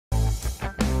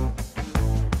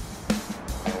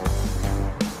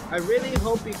I really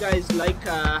hope you guys like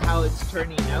how it's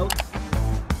turning out.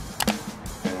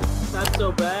 It's not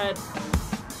so bad.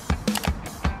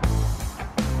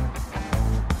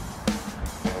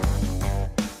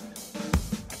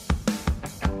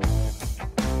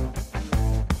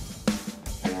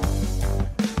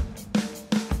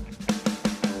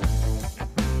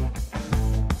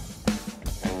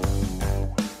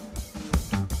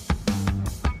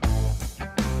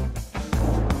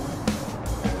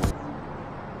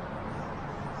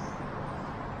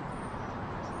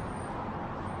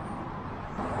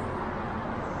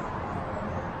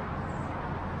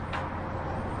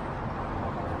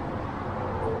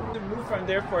 From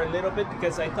there for a little bit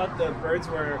because I thought the birds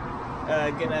were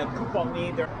gonna poop on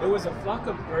me. There was a flock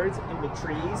of birds in the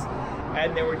trees,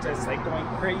 and they were just like going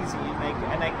crazy,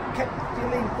 and I kept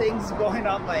feeling things going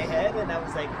on my head, and I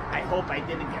was like, I hope I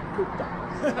didn't get pooped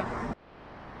on.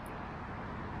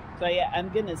 So yeah, I'm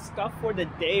gonna stop for the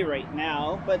day right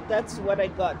now, but that's what I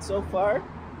got so far,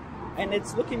 and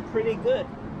it's looking pretty good.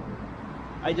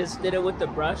 I just did it with the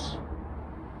brush,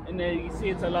 and then you see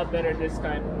it's a lot better this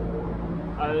time.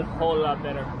 A whole lot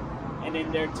better. And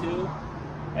in there too.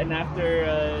 And after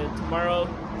tomorrow,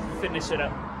 finish it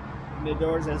up. And the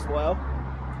doors as well.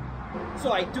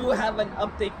 So I do have an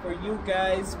update for you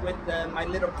guys with my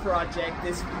little project.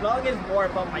 This vlog is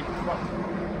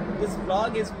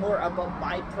more about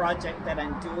my project that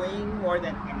I'm doing more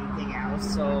than anything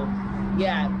else. So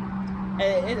yeah,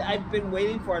 I've been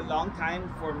waiting for a long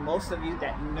time for most of you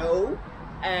that know,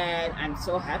 and I'm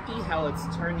so happy how it's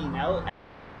turning out.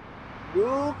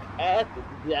 Look at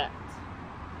that.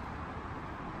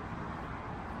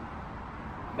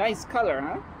 Nice color,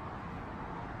 huh?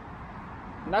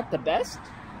 Not the best,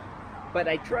 but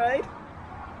I tried.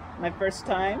 My first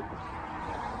time.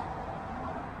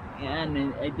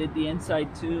 And I did the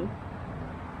inside too.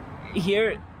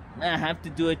 Here, I have to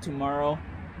do it tomorrow.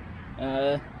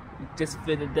 Just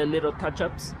for the little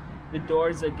touch-ups. The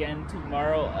doors again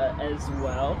tomorrow as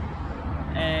well.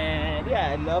 And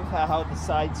yeah, I love how the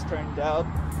sides turned out.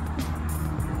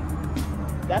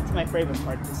 That's my favorite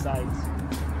part, the sides.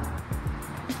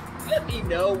 Let me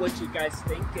know what you guys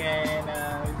think,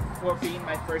 and for being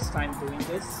my first time doing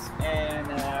this, and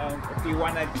if you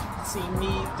want to see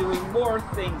me doing more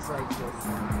things like this.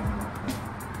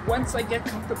 Once I get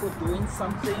comfortable doing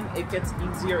something, it gets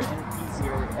easier and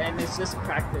easier, and it's just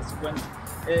practice.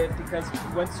 Because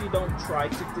once you don't try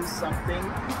to do something,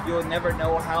 you'll never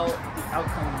know how the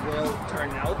outcome will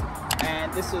turn out.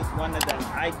 And this was one of them.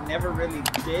 I never really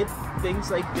did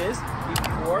things like this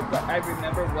before, but I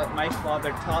remember what my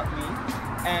father taught me,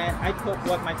 and I put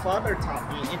what my father taught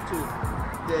me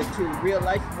into real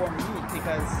life for me,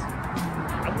 because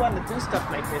I want to do stuff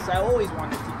like this. I always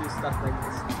wanted to do stuff like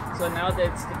this. So now that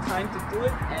it's the time to do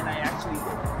it, and I actually